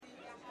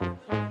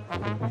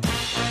Good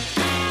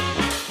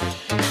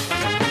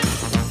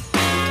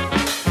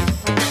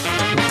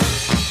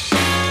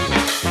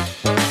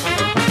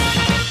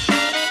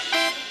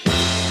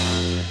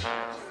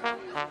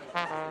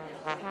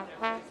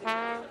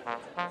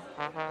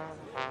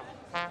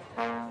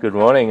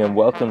morning and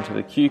welcome to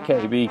the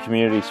QKB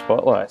Community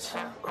Spotlight.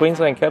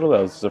 Queensland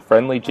Kettlebells is a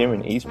friendly gym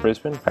in East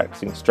Brisbane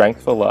practicing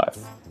strength for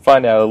life.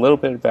 Find out a little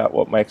bit about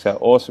what makes our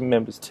awesome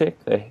members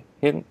tick, their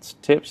hints,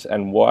 tips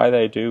and why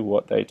they do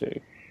what they do.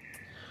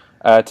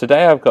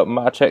 Today I've got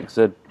Maciek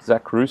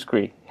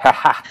Zakrzewski.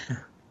 Haha!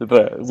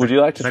 Would you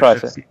like to try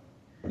that?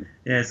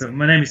 Yeah, so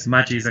my name is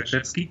Maciej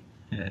Zakrzewski.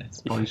 Yeah, it's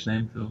a Polish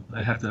name, so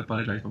I have to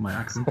apologize for my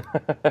accent.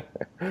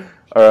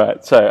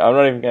 Alright, so I'm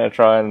not even going to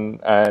try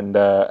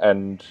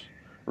and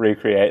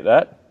recreate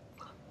that.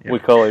 Yep.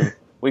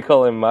 We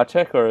call him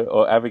Maciek,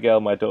 or Abigail,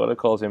 my daughter,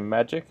 calls him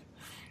Magic.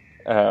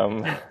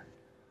 And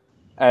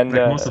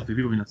most of the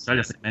people in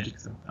Australia say Magic,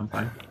 so I'm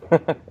fine.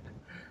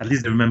 At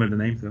least they remember the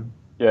name, so.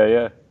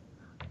 Yeah.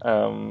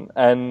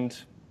 And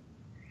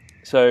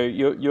so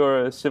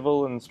you're a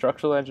civil and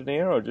structural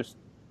engineer, or just?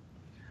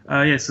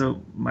 Yeah.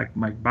 So my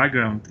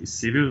background is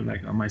civil.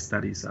 Like my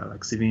studies are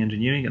like civil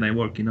engineering, and I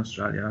work in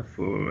Australia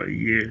for a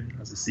year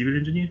as a civil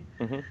engineer.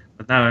 Mm-hmm.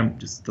 But now I'm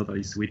just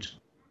totally switched,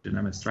 and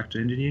I'm a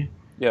structural engineer.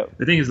 Yeah.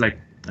 The thing is, like,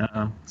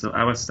 so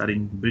I was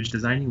studying bridge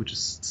designing, which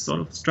is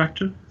sort of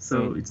structure.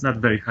 So it's not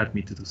very hard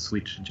me to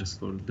switch just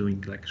for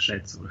doing like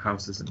sheds or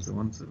houses and so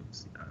on. So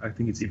I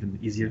think it's even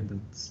easier than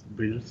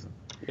bridges. So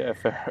yeah,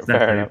 fair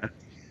enough.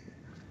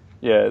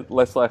 Yeah,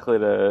 less likely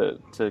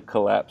to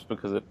collapse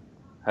because it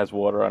has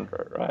water under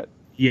it, right?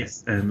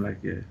 Yes, and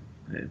like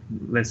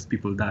less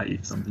people die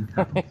if something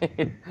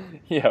happens.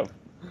 Yeah.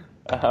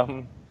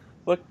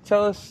 Look,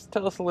 tell us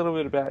a little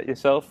bit about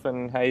yourself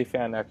and how you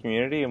found our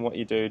community and what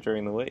you do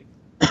during the week.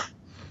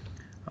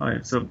 Oh,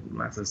 yeah. So,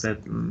 as I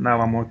said, now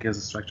I'm working as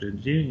a structural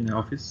engineer in the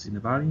office in the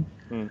Valley.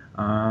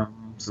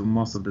 So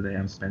most of the day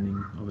I'm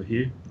spending over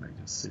here, like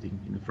just sitting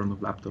in front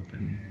of laptop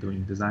and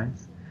doing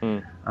designs.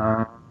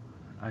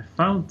 I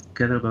found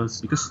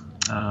kettlebells because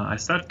I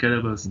started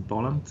kettlebells in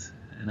Poland,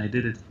 and I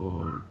did it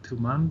for 2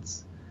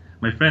 months.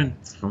 My friend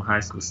from high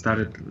school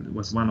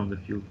was one of the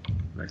few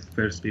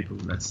first people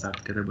that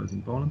started kettlebells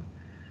in Poland,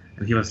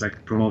 and he was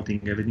like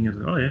promoting everything. I was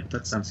like, oh yeah,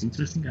 that sounds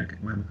interesting. I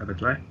can have a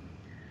try.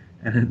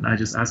 And then I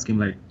just asked him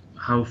like,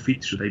 how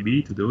fit should I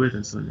be to do it?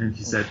 And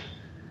he said,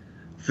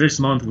 first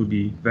month will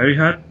be very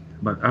hard,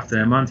 but after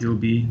a month you'll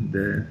be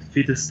the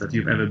fittest that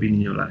you've ever been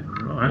in your life.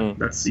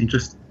 That's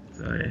interesting.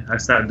 So I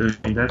started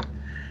doing that.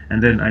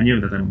 And then I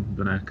knew that I'm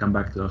going to come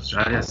back to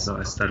Australia, so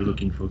I started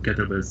looking for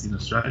kettlebells in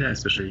Australia,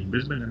 especially in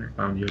Brisbane, and I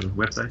found your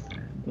website,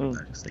 and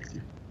I just texted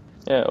you.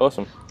 Yeah,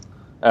 awesome.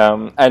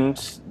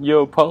 And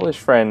your Polish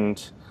friend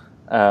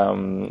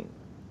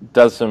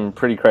does some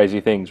pretty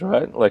crazy things,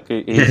 right? Like,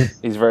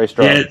 he's very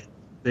strong. Yeah,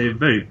 they're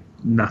very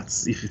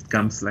nuts if it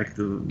comes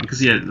because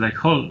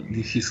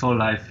his whole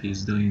life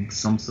he's doing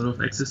some sort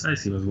of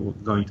exercise. He was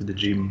going to the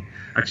gym.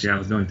 Actually, I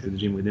was going to the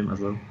gym with him as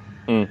well.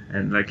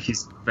 And like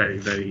he's very,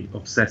 very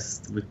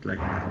obsessed with like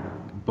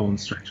bone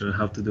structure,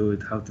 how to do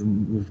it, how to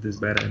move this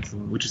better and so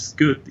on, which is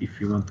good if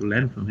you want to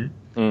learn from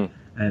him.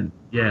 And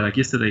yeah, like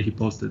yesterday he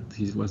posted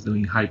he was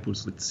doing high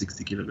pulls with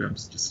 60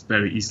 kilograms just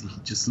very easily. He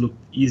just looked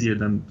easier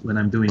than when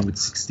I'm doing with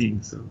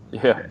 16. So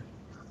yeah.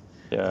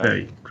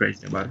 Very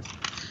crazy about it,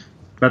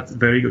 but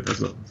very good as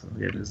well. So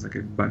yeah, there's like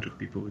a bunch of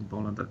people in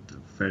Poland that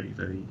are very,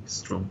 very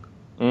strong.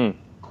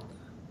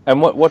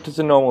 And what does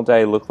a normal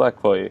day look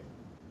like for you?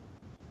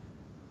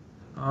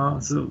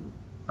 So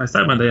I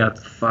start my day at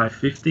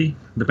 5:50,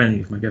 depending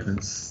if my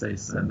girlfriend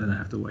stays, and then I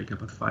have to wake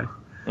up at 5.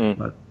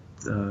 But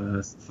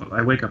so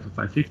I wake up at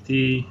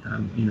 5:50.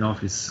 I'm in the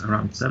office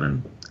around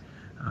 7.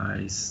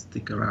 I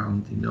stick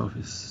around in the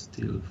office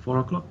till 4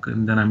 o'clock,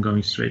 and then I'm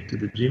going straight to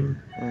the gym.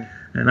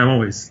 And I'm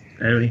always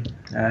early,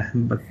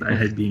 but I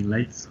hate being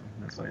late, so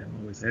that's why I'm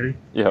always early.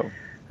 Yeah.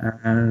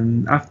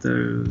 And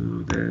after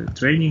the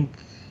training,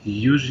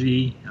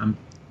 usually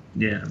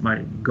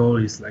my goal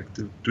is like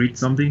to read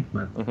something,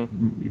 but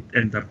it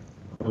end up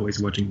always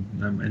watching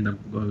a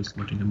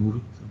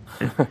movie.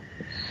 So.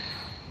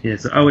 Yeah,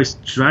 so I always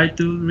try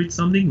to read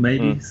something.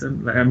 Maybe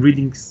I'm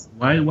reading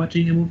while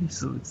watching a movie,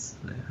 so it's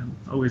I'm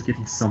always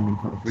getting something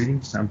out of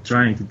reading. So I'm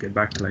trying to get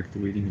back to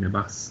reading in a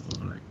bus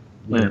or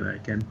whenever I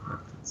can, but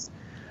it's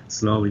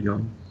slowly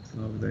going,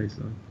 very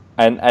slowly.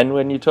 And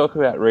when you talk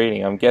about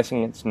reading, I'm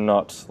guessing it's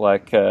not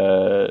like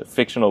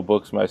fictional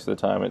books most of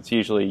the time. It's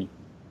usually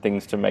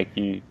things to make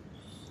you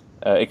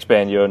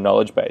expand your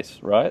knowledge base,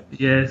 right?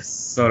 Yes,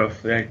 sort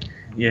of.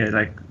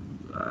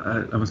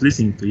 I was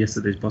listening to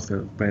yesterday's podcast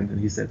of Brent, and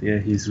he said,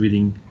 he's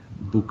reading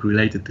a book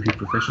related to his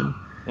profession.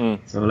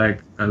 So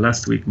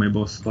last week, my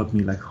boss bought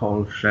me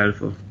whole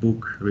shelf of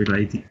book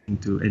relating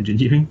to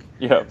engineering.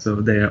 Yeah. So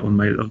they are on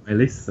my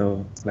list.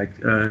 So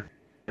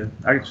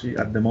actually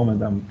at the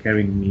moment I'm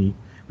carrying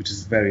which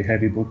is a very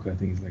heavy book. I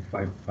think it's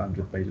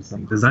 500 pages.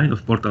 Some design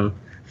of portal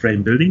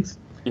frame buildings.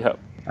 Yeah.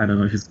 I don't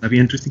know if it's gonna be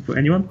interesting for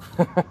anyone.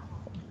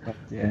 But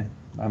yeah,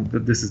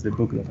 this is the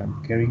book that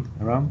I'm carrying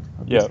around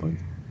at this point.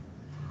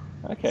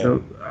 Okay.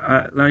 So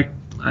I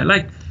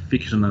like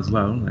fiction as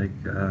well. Like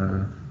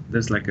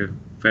there's like a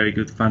very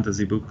good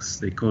fantasy books.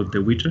 They call it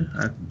The Witcher.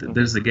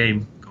 There's a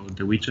game called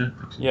The Witcher.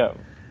 Actually. Yeah.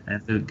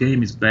 And the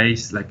game is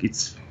based like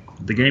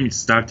the game is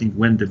starting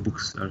when the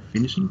books are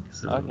finishing.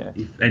 So Okay.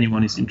 if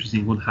anyone is interested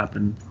in what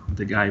happened,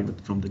 the guy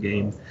from the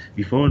game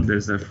before,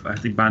 there's I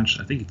think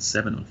it's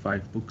 7 or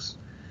 5 books.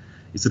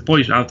 It's a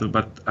Polish author,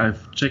 but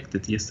I've checked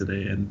it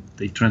yesterday and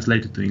they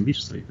translated to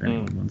English. So if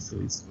anyone wants, so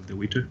it's called The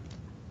Witcher.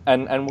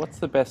 And what's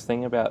the best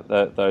thing about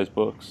those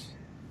books?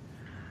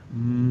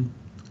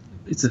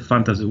 It's a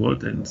fantasy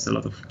world and it's a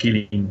lot of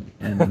killing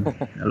and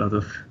a lot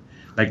of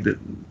like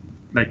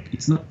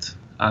it's not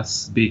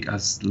as big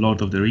as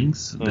Lord of the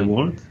Rings, the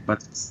world,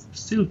 but it's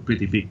still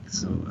pretty big.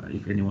 So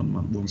if anyone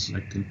wants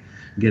like to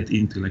get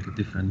into like a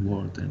different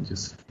world and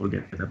just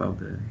forget about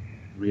the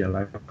real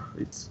life,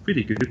 it's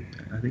pretty good,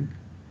 I think.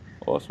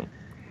 Awesome.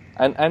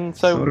 And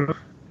so Sort of.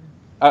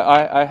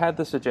 I had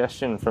the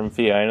suggestion from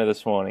Fiona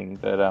this morning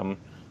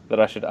that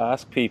I should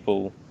ask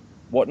people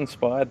what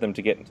inspired them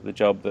to get into the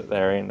job that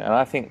they're in, and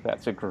I think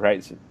that's a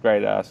great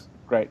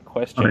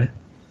question. Okay.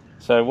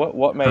 So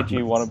what made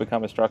you want to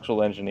become a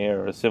structural engineer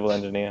or a civil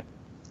engineer?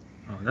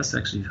 Oh, that's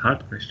actually a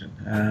hard question.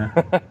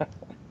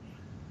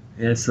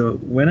 Yeah, so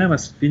when I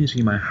was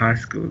finishing my high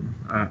school,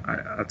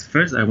 at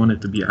first I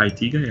wanted to be an IT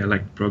guy. I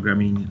like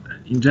programming.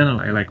 In general,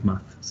 I like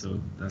math, so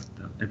that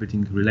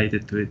everything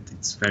related to it,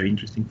 it's very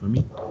interesting for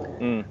me.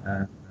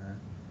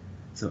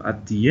 So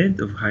at the end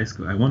of high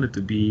school, I wanted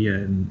to be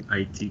an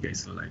IT guy,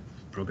 so like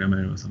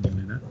programmer or something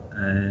like that.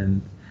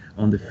 And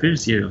on the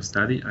first year of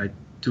study, I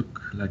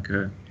took like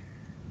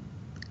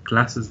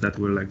classes that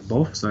were like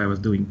both. So I was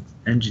doing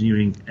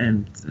engineering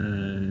and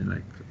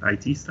like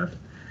IT stuff.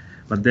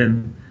 But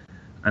then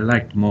I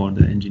liked more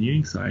the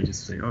engineering, so I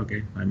just say,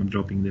 okay, I'm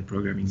dropping the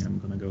programming. I'm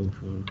gonna go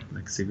for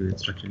like civil and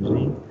structural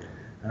engineering.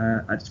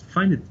 I just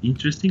find it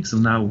interesting. So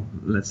now,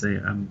 let's say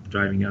I'm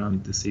driving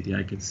around the city,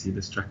 I can see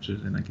the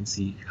structures and I can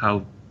see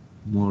how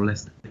more or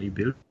less they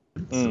build.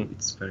 So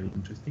it's very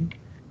interesting.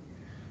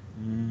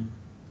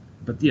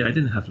 But yeah, I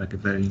didn't have like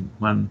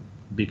one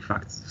big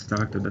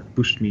factor that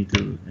pushed me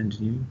to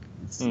engineering.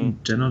 It's in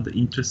general the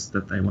interest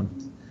that I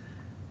want.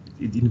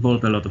 It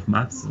involved a lot of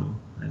math,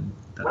 and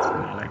that's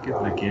why I like it.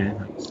 Like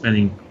I'm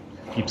spending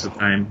heaps of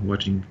time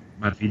watching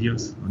math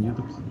videos on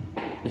YouTube. So.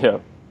 Yeah.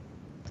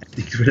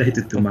 It's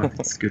related to math.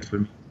 It's good for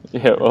me.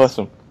 Yeah,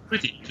 awesome.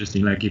 Pretty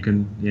interesting. Like you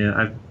can,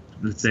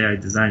 let's say I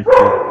designed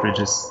 2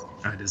 bridges.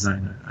 I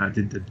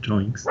did the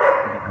drawings,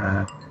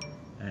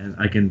 and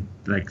I can,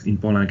 like in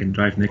Poland, I can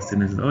drive next to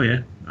it and say, oh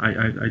yeah,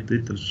 I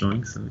did those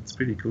drawings. So it's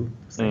pretty cool.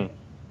 So.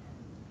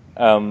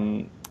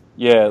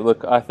 Yeah,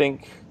 look, I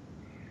think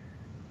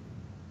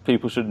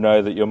people should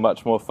know that you're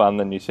much more fun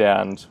than you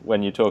sound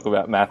when you talk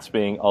about maths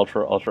being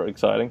ultra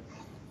exciting.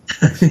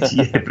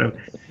 Yeah, bro.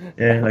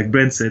 Yeah, like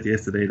Brent said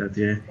yesterday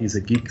that he's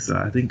a geek, so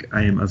I think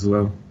I am as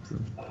well. So.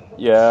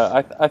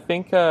 Yeah, I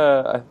think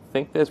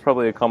there's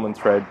probably a common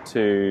thread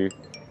to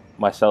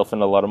myself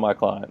and a lot of my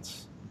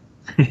clients.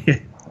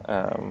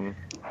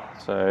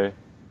 So,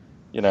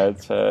 you know,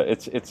 it's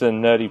a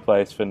nerdy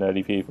place for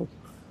nerdy people.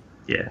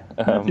 Yeah,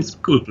 it's a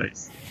cool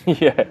place.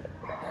 Yeah.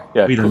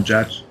 We don't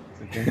judge.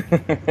 It's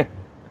okay.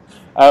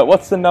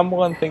 What's the number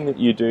one thing that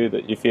you do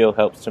that you feel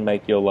helps to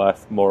make your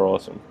life more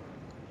awesome?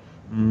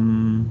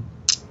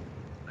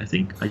 I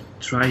think I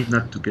try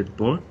not to get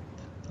bored.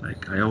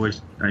 Like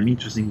I'm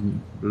interested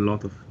in a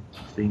lot of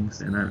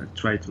things, and I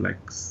try to like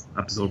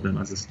absorb them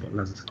as a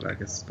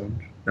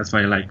sponge. That's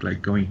why I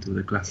like going to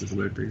the classes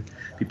where the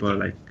people are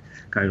like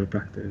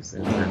chiropractors,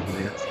 and then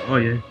they ask, oh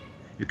yeah,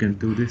 you can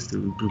do this to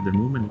improve the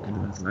movement. You can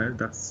do that. So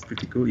that's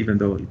pretty cool, even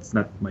though it's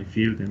not my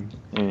field.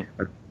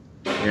 But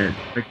yeah,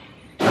 like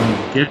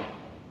I get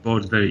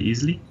bored very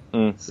easily,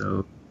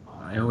 so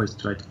I always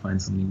try to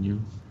find something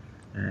new.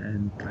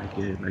 And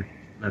like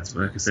that's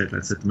what I said. I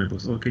said to my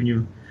boss, "Oh,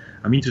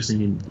 I'm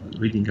interested in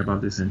reading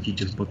about this," and he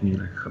just bought me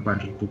like a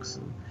bunch of books.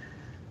 So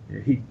yeah,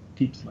 he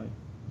keeps my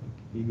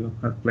ego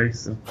at place.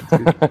 So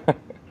that's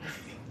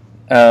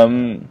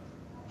good.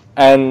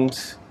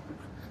 And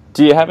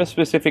do you have a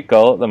specific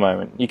goal at the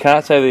moment? You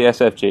can't say the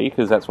SFG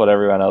because that's what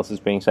everyone else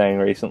has been saying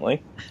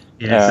recently.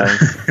 Yeah.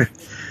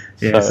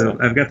 So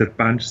I've got the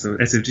punch. So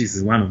SFG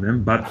is one of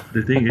them. But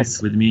the thing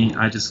is, with me,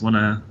 I just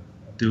wanna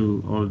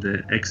do all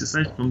the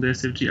exercise from the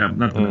SFG. I'm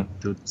not gonna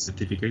do the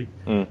certificate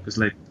because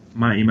like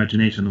my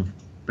imagination of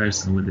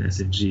person with the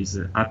SFG is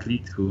an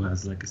athlete who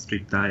has like a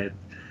strict diet,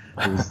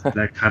 who's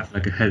like have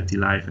like a healthy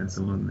life and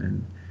so on.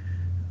 And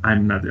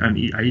I'm not.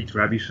 I eat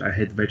rubbish. I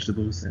hate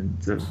vegetables,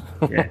 and so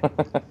yeah.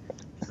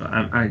 So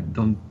I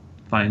don't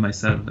find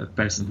myself a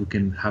person who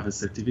can have a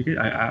certificate.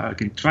 I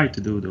can try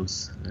to do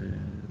those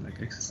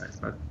like exercise,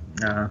 but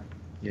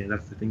yeah,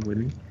 that's the thing with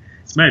me.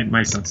 It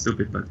might sound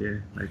stupid, but yeah,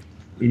 like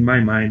in my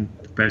mind,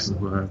 the person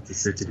who has the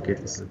certificate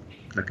is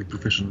like a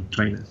professional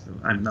trainer. So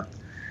I'm not.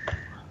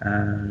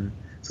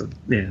 So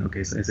yeah,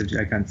 okay. So SFG,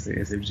 I can't say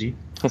SFG.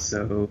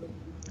 So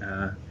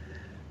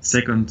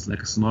second,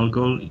 like a small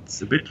goal,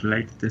 it's a bit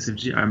related to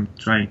SFG. I'm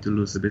trying to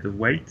lose a bit of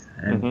weight,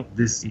 and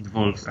this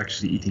involves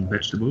actually eating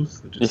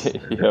vegetables, which is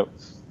Yep.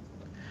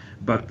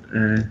 But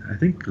I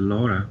think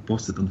Laura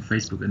posted on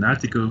Facebook an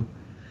article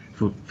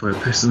for a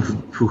person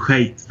who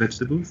hates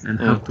vegetables and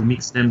how to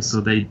mix them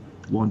so they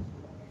won't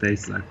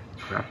taste like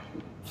crap.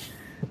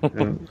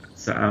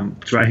 So I'm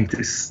trying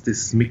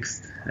this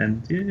mixed,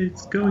 and yeah,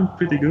 it's going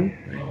pretty good.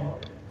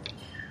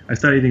 I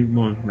started eating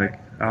more like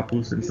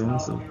apples and so on,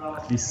 so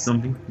at least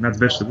something, not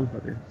vegetable,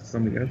 but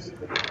something else.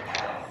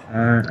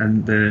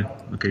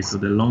 Okay, so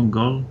the long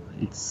goal,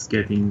 it's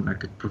getting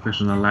like a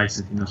professional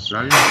license in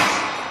Australia.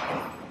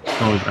 It's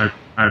called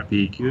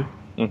RPEQ.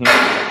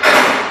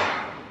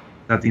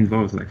 That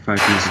involves like 5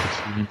 years of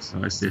experience,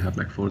 so I still have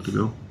like 4 to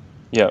go.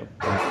 Yeah.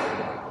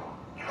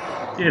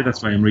 Yeah,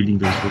 that's why I'm reading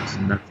those books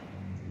and that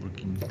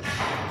working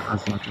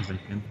as much as I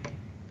can.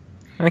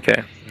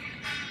 Okay.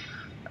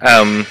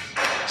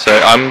 So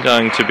I'm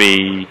going to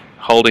be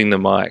holding the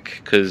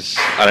mic because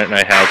I don't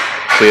know how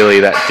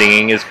clearly that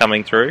dinging is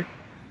coming through.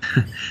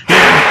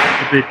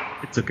 Yeah, a bit.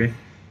 It's okay.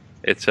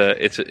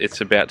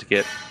 It's about to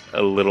get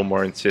a little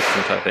more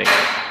insistent, I think,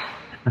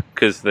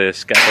 because the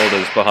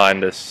scaffolders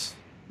behind us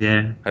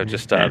have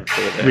just started.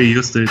 Yeah. We're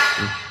used to it.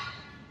 So.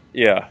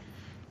 Yeah.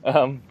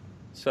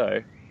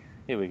 So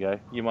here we go.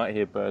 You might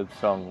hear bird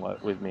song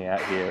with me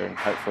out here, and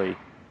hopefully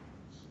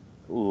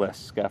less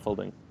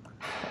scaffolding.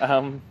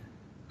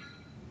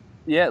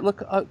 Yeah,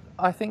 look,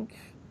 I think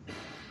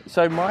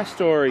so. My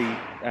story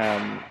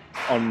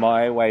on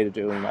my way to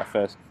doing my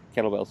first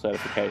kettlebell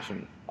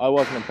certification, I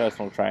wasn't a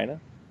personal trainer,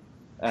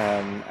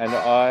 and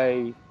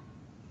I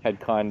had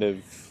kind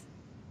of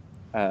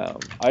I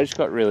just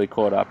got really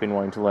caught up in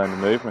wanting to learn the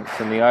movements,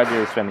 and the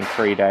idea of spending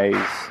 3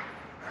 days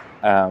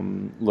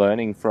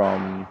learning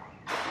from,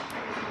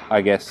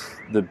 I guess,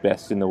 the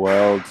best in the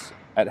world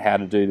at how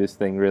to do this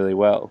thing really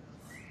well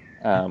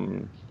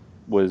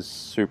was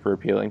super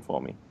appealing for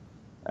me.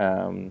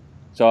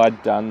 So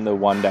I'd done the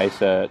 1-day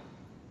cert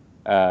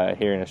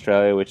here in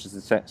Australia, which is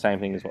the same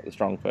thing as what the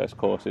Strong First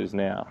course is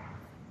now,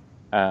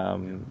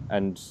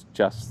 and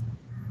just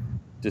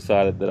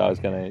decided that I was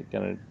going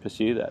to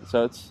pursue that.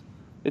 So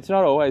it's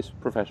not always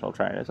professional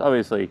trainers.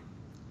 Obviously,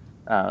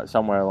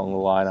 somewhere along the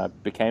line I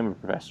became a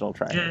professional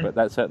trainer, but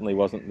that certainly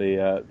wasn't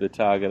the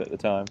target at the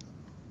time.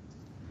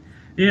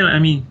 Yeah, I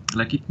mean,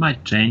 like it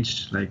might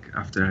change like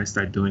after I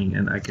start doing,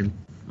 and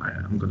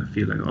I'm gonna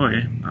feel like, oh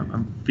yeah,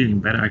 I'm feeling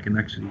better. I can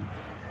actually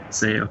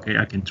say, okay,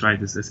 I can try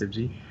this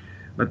SFG.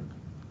 But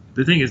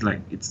the thing is,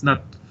 like, it's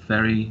not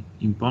very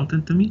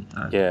important to me.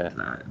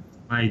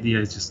 My idea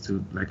is just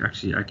to like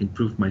actually I can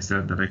prove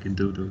myself that I can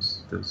do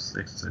those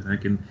exercises. I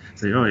can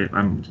say, oh yeah,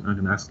 I'm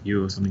gonna ask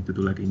you or something to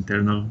do like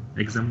internal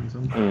exam or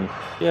something.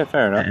 Yeah,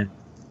 fair enough. And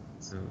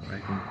so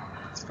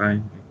it's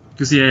fine.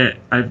 Because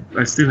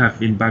I still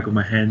have in back of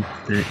my hand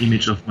the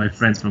image of my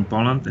friends from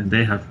Poland, and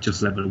they have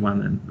just level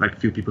 1, and like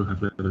few people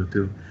have level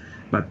 2,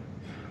 but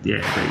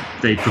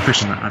they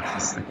professional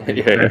athletes,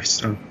 like, very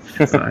strong.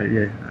 So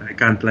I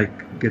can't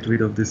like get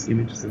rid of this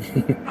image. So.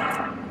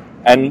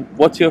 And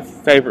what's your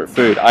favorite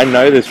food? I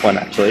know this one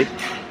actually.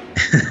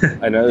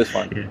 I know this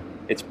one. Yeah.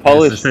 It's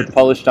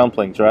Polish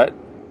dumplings, right?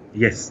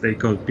 Yes, they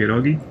call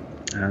pierogi.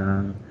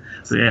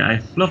 So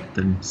I've loved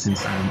them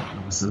since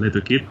I was a little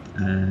kid,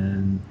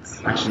 and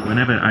actually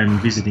whenever I'm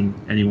visiting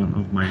anyone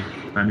of my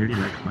family,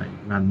 like my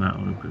grandma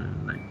or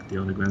like the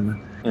other grandma,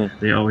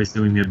 they always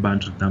doing me a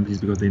bunch of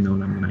dumplings because they know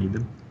I'm gonna eat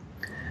them.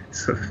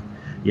 So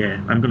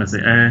I'm gonna say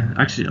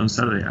actually on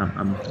Saturday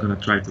I'm gonna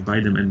try to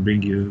buy them and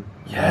bring you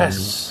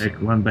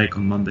one bag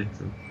on Monday.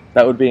 So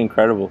that would be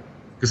incredible.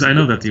 Because I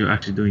know that you're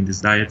actually doing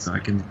this diet, so I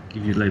can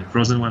give you like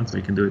frozen ones, so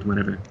you can do it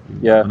whenever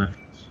you wanna,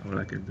 or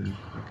like a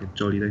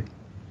jolly day.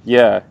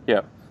 Yeah.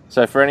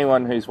 So for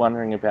anyone who's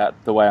wondering about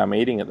the way I'm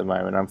eating at the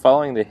moment, I'm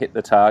following the Hit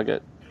the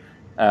Target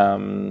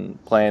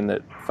plan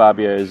that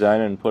Fabio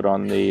Zonin put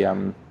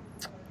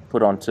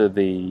onto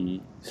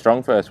the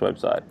Strong First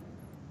website,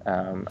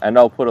 and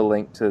I'll put a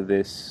link to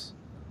this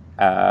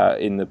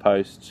in the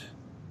post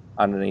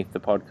underneath the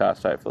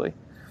podcast. Hopefully,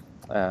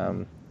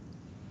 I'm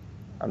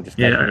just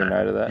making a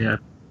note of that. Yeah,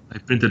 I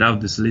printed out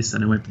this list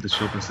and I went to the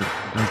shop and said,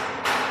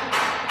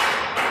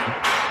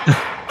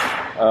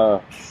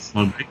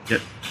 small bag.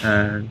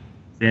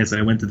 So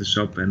I went to the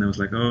shop and I was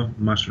like, oh,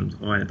 mushrooms.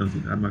 Oh, I don't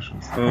eat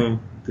mushrooms. Oh,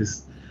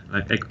 this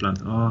like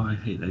eggplant. Oh, I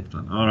hate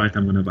eggplant. All right,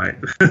 I'm gonna buy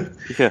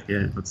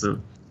it. But so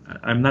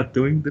I'm not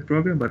doing the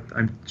program, but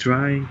I'm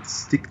trying to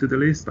stick to the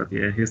list. But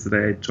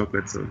yesterday I ate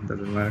chocolate, so it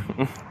doesn't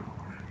matter.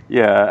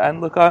 Yeah,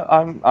 and look,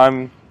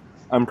 I'm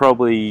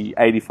probably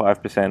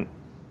 85%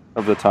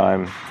 of the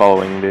time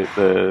following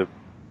the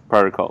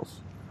protocols.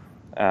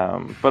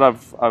 But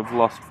I've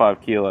lost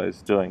 5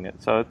 kilos doing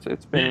it, so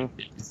it's been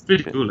it's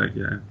pretty cool. Like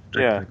the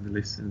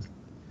list. And,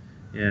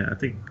 I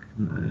think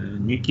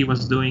Nikki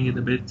was doing it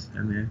a bit,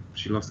 and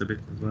she lost a bit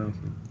as well.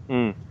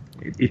 So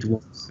it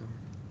works. So.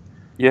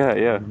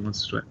 Yeah.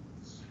 Let's try.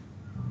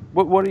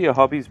 What are your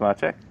hobbies,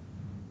 Marcek?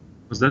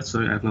 Was that?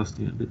 Sorry, I've lost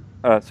you a bit.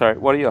 Sorry,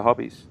 what are your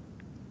hobbies?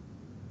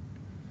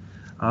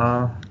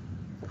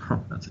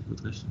 That's that's a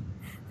good question.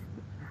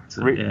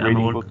 So,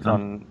 Reading books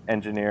on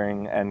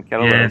engineering and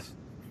kettlebells. Yeah,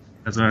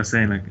 that's what I was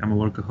saying. Like, I'm a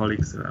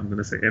workaholic, so I'm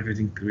gonna say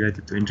everything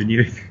related to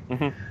engineering.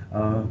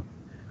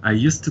 I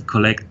used to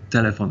collect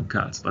telephone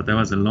cards, but that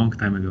was a long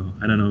time ago.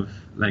 I don't know if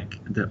like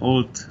the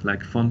old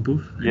like phone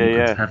booth, and you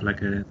could have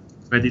like a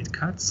credit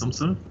card, some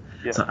sort.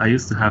 Yeah. So I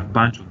used to have a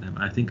bunch of them.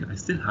 I think I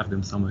still have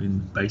them somewhere in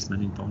the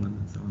basement in Poland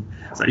and so on.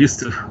 So I used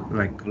to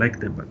like collect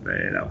them, but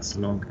that was a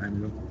long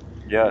time ago.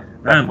 Yeah,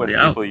 I'm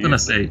gonna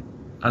say,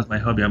 as my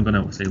hobby, I'm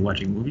gonna say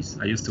watching movies.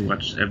 I used to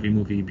watch every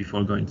movie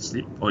before going to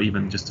sleep, or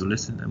even just to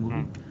listen to a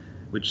movie,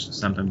 which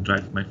sometimes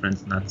drives my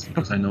friends nuts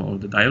because I know all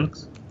the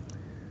dialogues.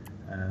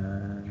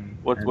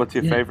 What's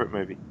your favorite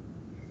movie?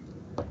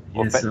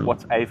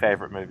 What's a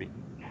favorite movie?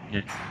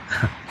 Yeah.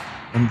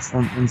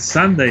 on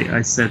Sunday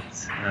I set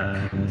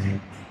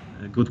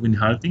Good Will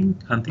Hunting,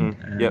 and I think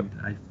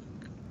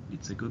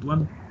it's a good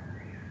one.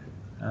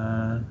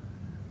 I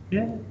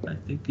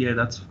think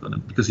that's gonna,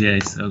 because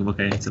it's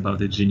okay. It's about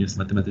the genius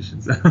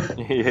mathematicians.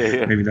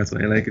 Maybe that's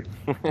why I like it.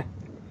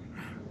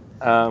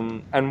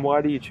 And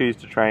why do you choose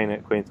to train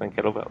at Queensland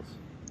Kettlebells?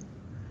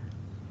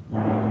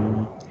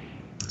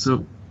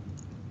 So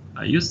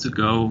I used to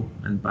go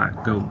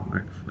back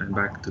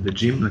to the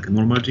gym, like a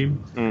normal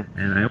gym,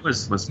 and I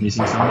always was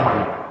missing something.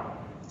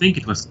 I think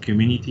it was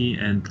community,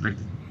 and like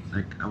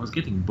I was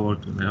getting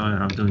bored. Like,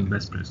 I'm doing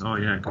bench press. Oh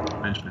yeah, I can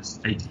bench press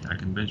 80. I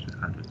can bench press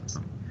 100 or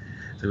something.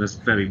 So it was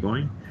very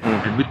boring.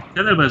 And with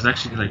kettlebells,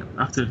 actually, like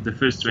after the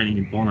first training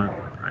in Poland,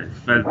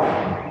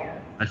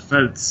 I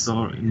felt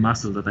sore in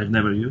muscle that I've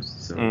never used.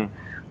 So I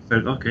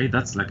felt okay,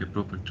 that's like a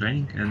proper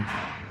training. And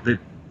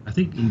I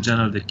think in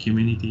general the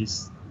community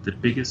is the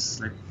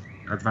biggest like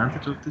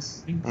advantage of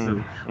this thing.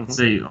 So let's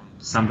say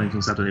sometimes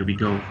on Saturday we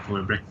go for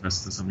a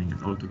breakfast or something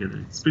all together.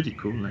 It's pretty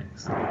cool. Like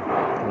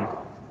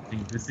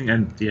interesting.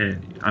 And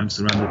I'm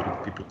surrounded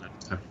with people that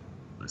have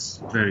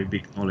this very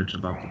big knowledge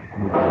about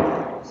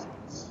movement.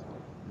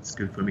 It's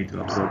good for me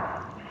to absorb.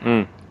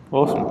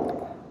 Awesome.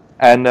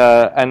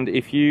 And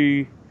if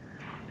you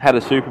had a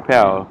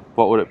superpower,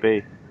 what would it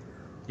be?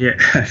 Yeah,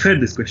 I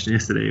heard this question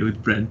yesterday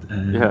with Brent.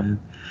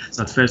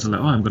 So at first I'm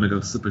like, I'm gonna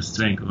go super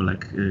strength or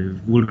like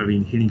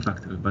Wolverine healing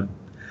factor. But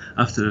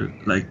after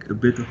like a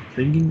bit of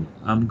thinking,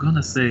 I'm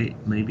gonna say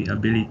maybe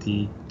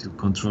ability to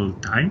control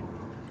time.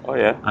 Oh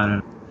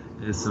yeah.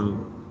 So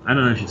I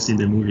don't know if you've seen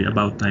the movie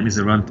About Time. It's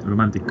a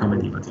romantic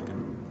comedy, but you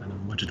can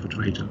watch it with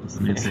Rachel or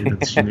something and say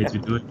that she made you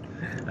do it.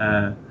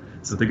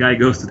 So the guy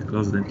goes to the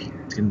closet and he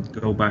can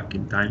go back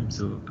in time.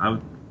 So I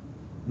would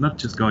not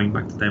just going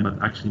back to time,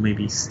 but actually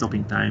maybe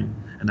stopping time.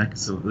 And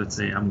so let's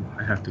say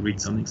I have to read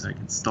something, so I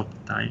can stop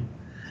time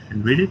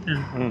and read it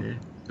and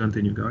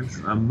continue going.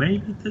 So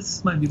maybe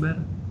this might be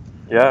better.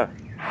 Yeah.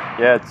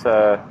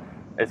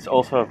 It's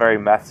also a very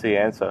mathsy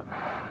answer.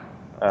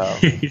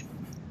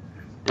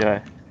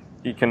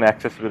 You can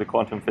access a bit of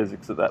quantum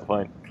physics at that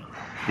point.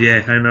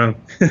 Yeah, I know.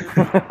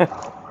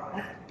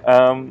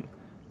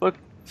 Look,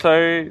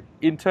 so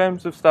in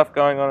terms of stuff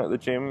going on at the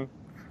gym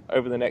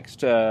over the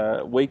next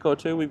week or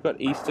two, we've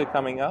got Easter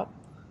coming up.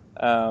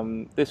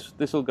 This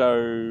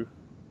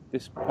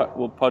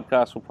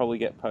podcast will probably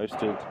get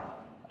posted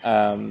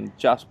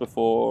just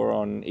before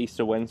on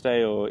Easter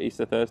Wednesday or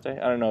Easter Thursday.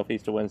 I don't know if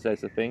Easter Wednesday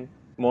is a thing.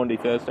 Maundy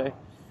Thursday.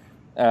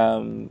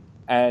 And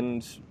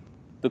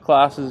the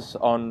classes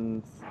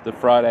on the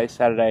Friday,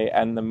 Saturday,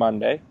 and the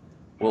Monday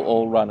will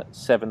all run at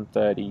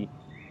 7:30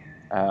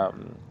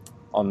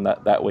 on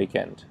that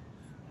weekend.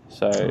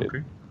 So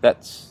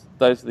those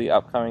are the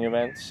upcoming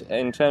events.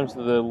 In terms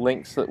of the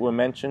links that were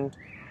mentioned,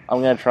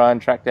 I'm going to try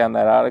and track down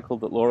that article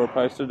that Laura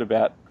posted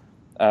about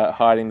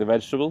hiding the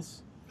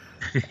vegetables.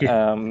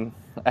 And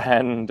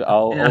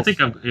I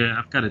think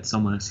I've got it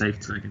somewhere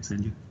saved so I can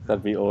send you.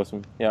 That'd be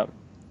awesome. Yeah.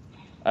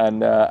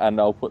 And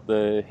I'll put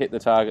the Hit the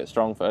Target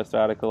Strong First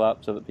article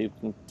up so that people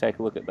can take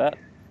a look at that.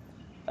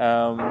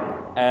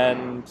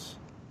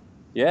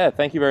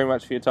 Thank you very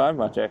much for your time,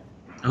 Maciek.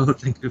 Oh,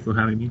 thank you for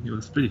having me. It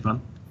was pretty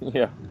fun.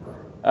 Yeah.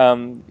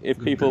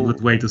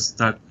 Good way to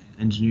start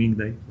engineering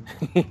day.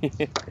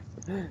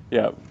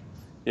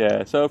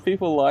 Yeah. So if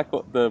people like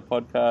the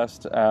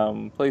podcast,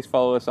 please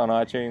follow us on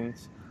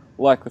iTunes,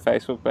 like the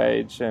Facebook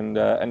page, and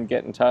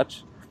get in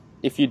touch.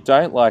 If you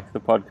don't like the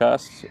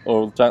podcast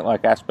or don't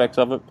like aspects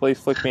of it, please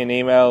flick me an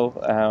email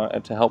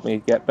to help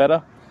me get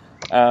better.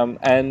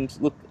 And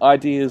look,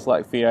 ideas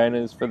like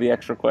Fiona's for the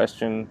extra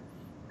question,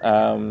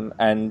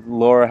 and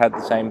Laura had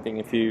the same thing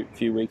a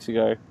few weeks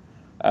ago,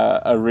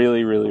 are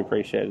really, really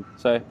appreciated.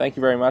 So thank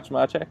you very much,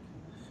 Maciek.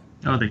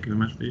 Oh, thank you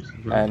very much, please.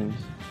 And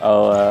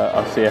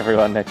I'll see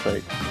everyone next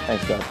week.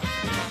 Thanks, guys.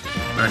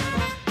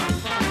 Bye.